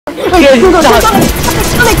I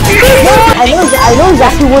know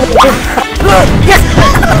exactly what it is. Yes!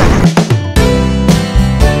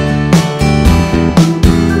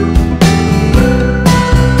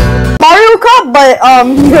 Mario Kart, but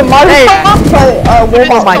Mario Kart, but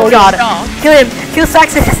Oh my god! Kill him! Kill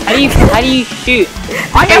Saxon! How do you shoot?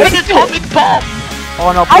 I have an atomic bomb!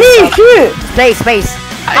 Oh no! how do you shoot? Space!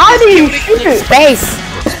 How do you shoot? Space!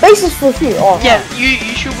 Space is for shoot. Oh. Yeah, you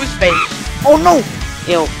shoot with space. Oh no!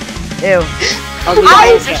 Ew. Ew!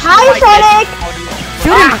 Hi, Sonic!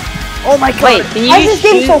 Shoot him! Oh my god! Wait, can you Why is this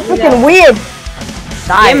game so freaking weird?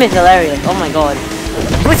 Game is hilarious. Oh my god.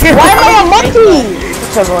 Push him! Why am I a monkey?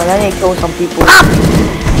 Everyone, I need to kill some people. Ah!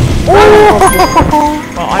 Oh,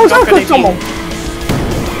 Oh, don't kill someone.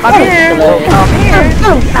 Come here! Come here!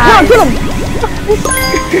 Kill him!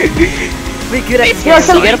 We good at Yeah,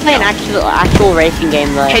 You gotta play an actual racing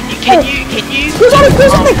game though. can you? Kill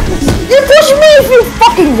Sonic! You push me if you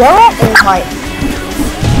fucking zero! Oh my.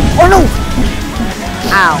 Oh no!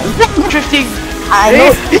 Ow! Drifting. I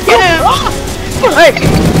know. Get him! Hey!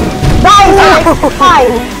 Die, Sonic!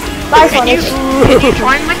 Die! Die, Can you Sonic!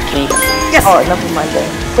 try and like Yes! Oh, never mind then.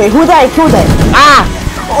 Wait, who died? Kill that. Ah!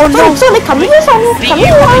 Oh no! Sonic, come here, Sonic! Come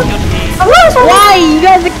here, Sonic! Come here, Sonic! Why? You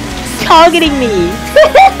guys are targeting me.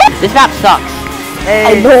 This map sucks.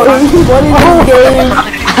 I Hey! know. What is this game?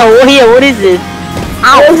 Oh yeah, what is this?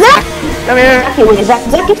 Ow! Zach! Come here! Okay, wait, Zach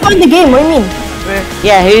is on the game. What do you mean?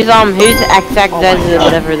 Yeah, who's exact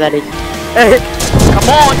whatever that is. come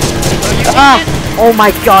on! Ah! Oh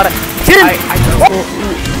my god! Shoot him!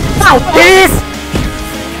 Yes!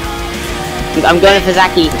 I'm going for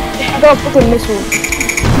Zaki. I got a fucking missile.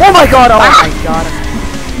 Oh my god! Oh my god!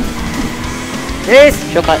 Yes!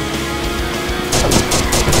 Shortcut.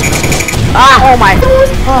 Ah! Oh my!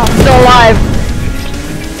 Still alive!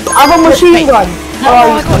 I have a machine gun.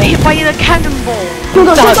 Oh, I got hit by a cannonball. Kill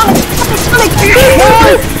them, Sonic!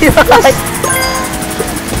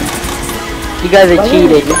 You guys are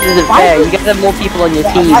cheating. This isn't fair. You guys have more people on your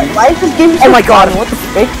team. Why is this game so Oh my god! fun? What the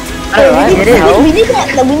frick? Alright, It is. We need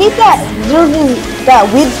that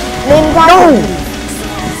weird name guy. No!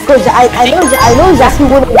 Cause I know exactly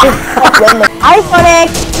what it is. Hi Sonic!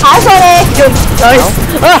 Hi Sonic! Nice!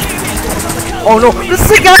 Ah! Oh no! This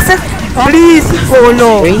is a gas! Please! Oh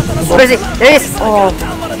no! Where is it? There it is! Oh!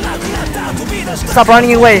 Stop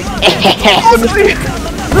running away!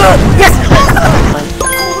 Yes!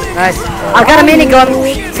 Nice! I got a minigun!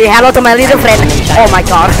 Say hello to my little friend! Oh my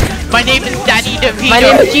god! My name is Danny DeVito. My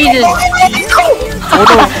name is Jesus. Oh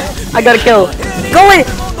no! I got a kill! Go away!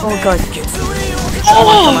 Oh gosh! Come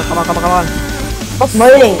on! What's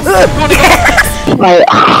burning? My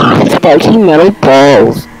spiky metal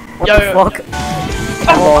balls. What Yo, the yo. fuck?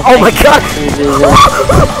 Oh my god!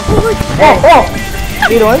 Oh!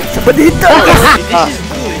 You doing?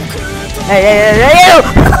 Hey!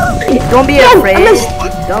 Don't be afraid!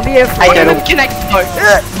 Don't be I afraid! don't connect. No.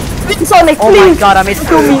 Sonic, Oh my please! god, I missed me!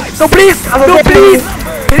 No, please! No, please!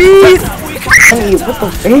 Please! Hey, what the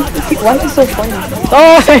frick? Why is it so funny?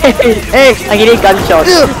 Oh, hey! I get a gunshot.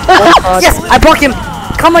 Yes, I broke him!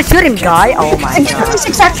 Come on, shoot him, guy! Oh my god!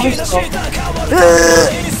 Exactly.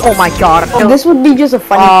 Oh my god! Oh, this would be just a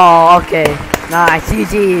funny. Oh, okay. Nice,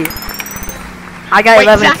 GG. I got Wait,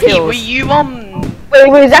 11 Zaki, kills. were you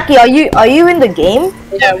Wait, Zaki, are you in the game?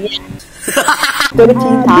 Yeah. 30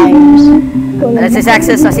 times. That's his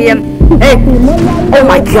access, I see him. Hey! Oh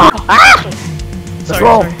my god! Ah! Sorry,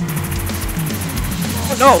 Roll. sorry.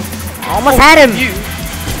 Oh no! I almost had him! You.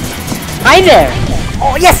 Hi there.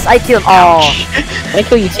 Oh yes, I killed. Oh, I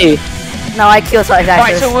kill you too. no, I killed so Alright,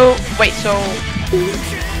 access. so we'll wait. So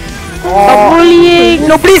Oh, bullying.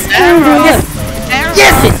 no, please! Yes!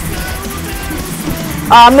 Yes!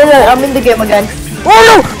 I'm in the game again. Oh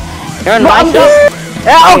no! You're on No, my I'm shot.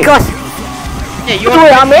 Oh gosh! yeah, you Wait,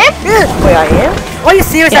 are. I'm in? Wait, I am? Are you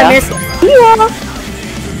serious? Yeah. I missed. Yeah.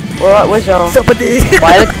 Where's your... Somebody.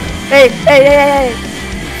 Why? Hey!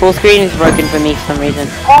 Full screen is broken for me for some reason.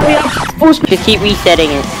 Oh, yeah. Boost. Just keep resetting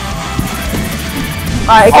it.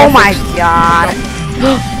 Alright, Oh my god!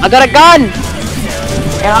 I got a gun.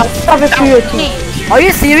 Yeah, I'll stop it for your team. Are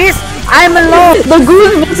you serious? I'm alone. The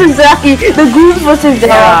Goons versus Zaki. The Goons versus Zaki.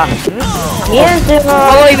 Yeah. Here's the...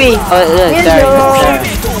 Follow me. Here's Sorry.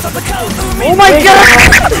 the... Oh my god!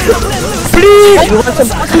 Please! You want some...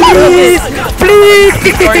 Please! Please!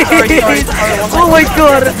 Sorry. Oh my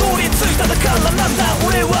god!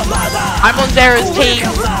 I'm on Zara's team.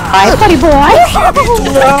 Hi, buddy boy.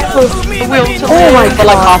 The will to Oh my god,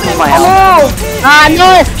 like half of my health. Oh! Ah,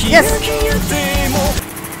 no! Yes!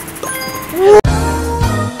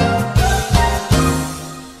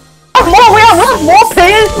 More, we are more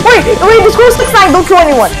players. Wait, this goes 6-9. Don't kill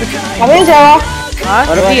anyone. Come here, Zero.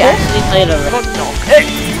 What if we actually played a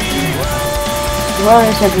Where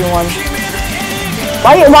is everyone?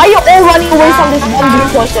 Why are you all running away from this one blue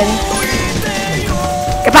person?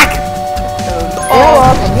 Get back!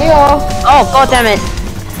 Zero, come here. Oh, god damn it.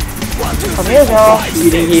 Come here, Zero. You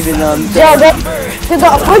didn't even Zero, get to the.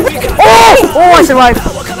 Oh, I survived!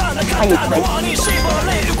 How you play?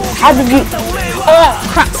 How did you? Oh,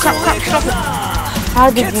 crap, stop it. How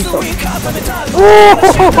did you go? Oh,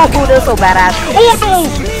 that's so badass. Oh no!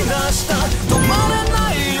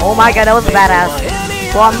 Oh my god, that was badass.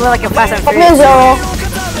 Well, I'm like a Fast and Come here, Furious. Zero.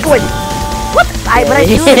 Wait, what? But I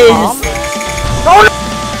do it, Mom. Oh no!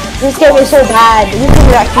 This game is so bad. This game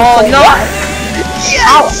is actually Oh so no! bad.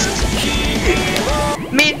 Yes!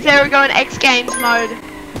 Me and Sarah go in X Games mode.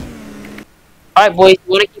 Alright, boys,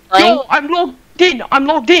 you wanna keep playing? Yo, I'm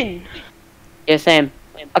logged in. Yeah, same.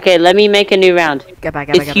 Okay, let me make a new round. Get back,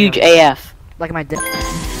 It's huge AF. Like my dick.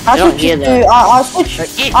 I don't hear that. I'll switch to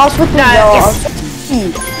Zero. I'll switch to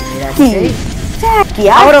T. Jackie,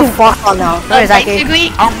 I How have the to fuck? fuck now. Where is that game? Basically,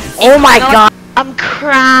 Oh my god. I'm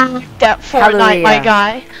cracked at Fortnite, Hallelujah. my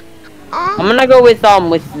guy. I'm gonna go with Zara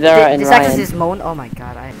and This Ryan. access is moan. Oh my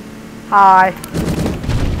god. Hi.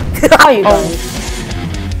 How you doing?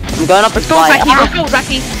 I'm going up a Let's go, slide.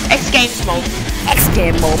 Zaki. X Games mode. X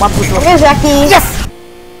game mode. My pussy. Come here, Jackie. Yes.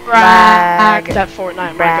 Cracked at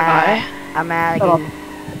Fortnite, my guy. I'm lagging.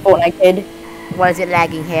 Fortnite kid. What is it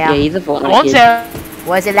lagging here? Yeah, he's a Fortnite Come on, kid. Sarah.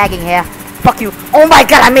 What is it lagging here? Fuck you. Oh my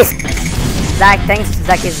god, I missed. Zach, thanks to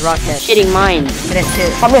Zacky's rocket. Shitting mine. Give me that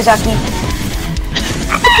shit. Come here, Jackie.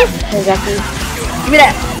 Hey, Jackie. Give me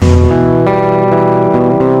that.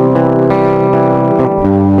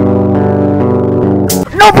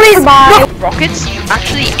 No, please. Bye. No. Rockets, you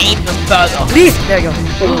actually aim them further. Please. There you go.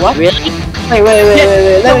 Wait, what? Really? Wait.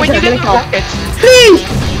 So Let when me you check, get the rockets, Please!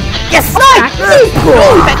 Yes. no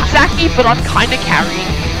offense, Zaki, but I'm kind of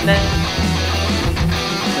carrying them.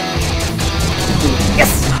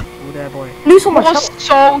 Yes. Oh, there, boy. Lose so much. You're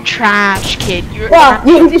so trash, kid. You're Yeah,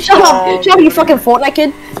 you shut up. Shut up, you fucking Fortnite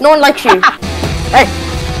kid. No one likes you. Hey,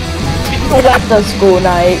 I like the school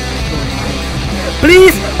night.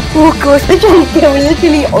 please. Oh gosh, we're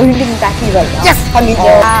literally owning Jackie right now. Yes. Come here.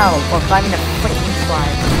 Wow. We're climbing the freaking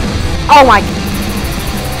slide. Oh my.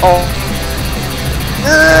 Oh.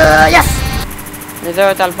 Yes.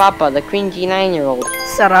 Zara Tal Papa, the cringy 9-year-old.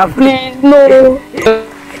 Shut up. Please, no.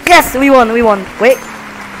 Yes, we won. Wait.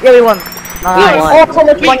 Yeah, we won. Nice. won. Oh, so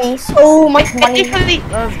much money. So much money.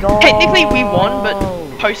 Let's go. Technically we won, but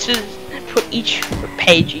posters put each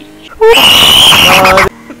page each.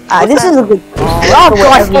 This is a good. Oh,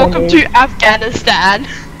 Guys, welcome to Afghanistan.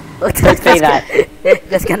 Let's say that.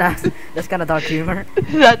 That's kind of dark humor.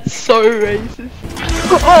 That's so racist.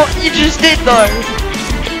 Oh, you just did though.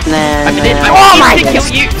 Nah, I mean, nah. Oh my I want to kill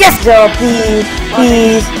you. Yes. Zero, please.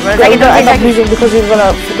 I don't end up losing because he's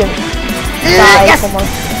gonna freaking die. Yes. Someone.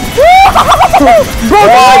 Bro,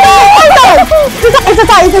 no!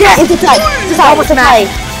 It's a tie. Almost No, tied.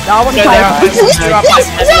 they're up.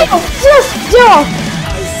 Zero.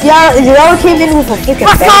 Yeah, Zero came in with a freaking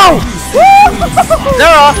Let's bang. go.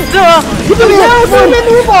 Zero. Zero came in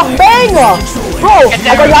with a banger. Bro,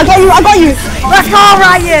 I got you. Let's go,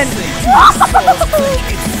 Ryan.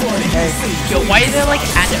 Yo, why is there like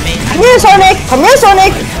anime? Come here,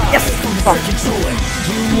 Sonic. Yes.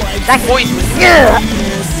 Boys, Yeah.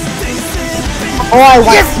 Oh, I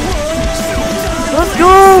won. Yes. Let's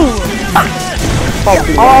go.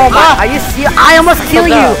 Oh my, are you serious? I almost kill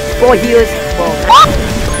you. Oh, he is. No.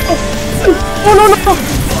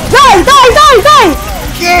 Die.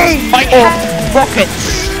 Yay. I had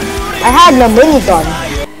rockets. I had the minigun.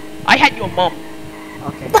 I had your mom.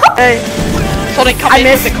 Okay. Hey. Sonic, come I in.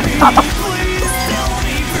 missed.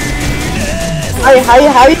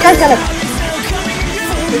 How you guys gonna?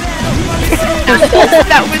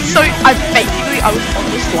 That was so. I was on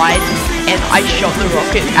the slide and I shot the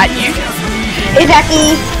rocket at you. Hey,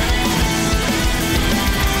 Jackie.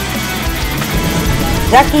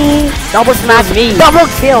 Double smash. me. Double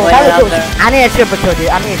kill. Wait, Double out kill. there. I need a triple kill, dude.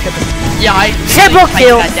 I need a triple. Yeah, I Triple typed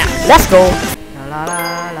kill. that down. Let's go. La la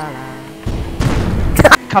la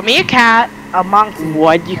la. Come here, cat. A monkey.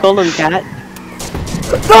 Why'd you call him cat?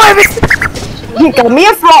 No, I missed. Come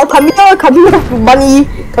here, frog. Come here, bunny.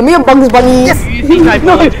 Come here, Bugs Bunny. Yes. You think I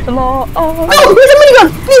broke the law? No, here's a minigun.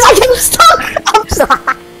 Please, I get stuck. I'm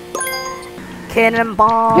stuck.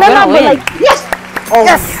 Cannonball. No, gonna but win. like, yes. Oh,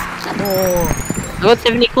 Yes. Oh. I got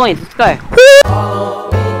 70 coins, let's go.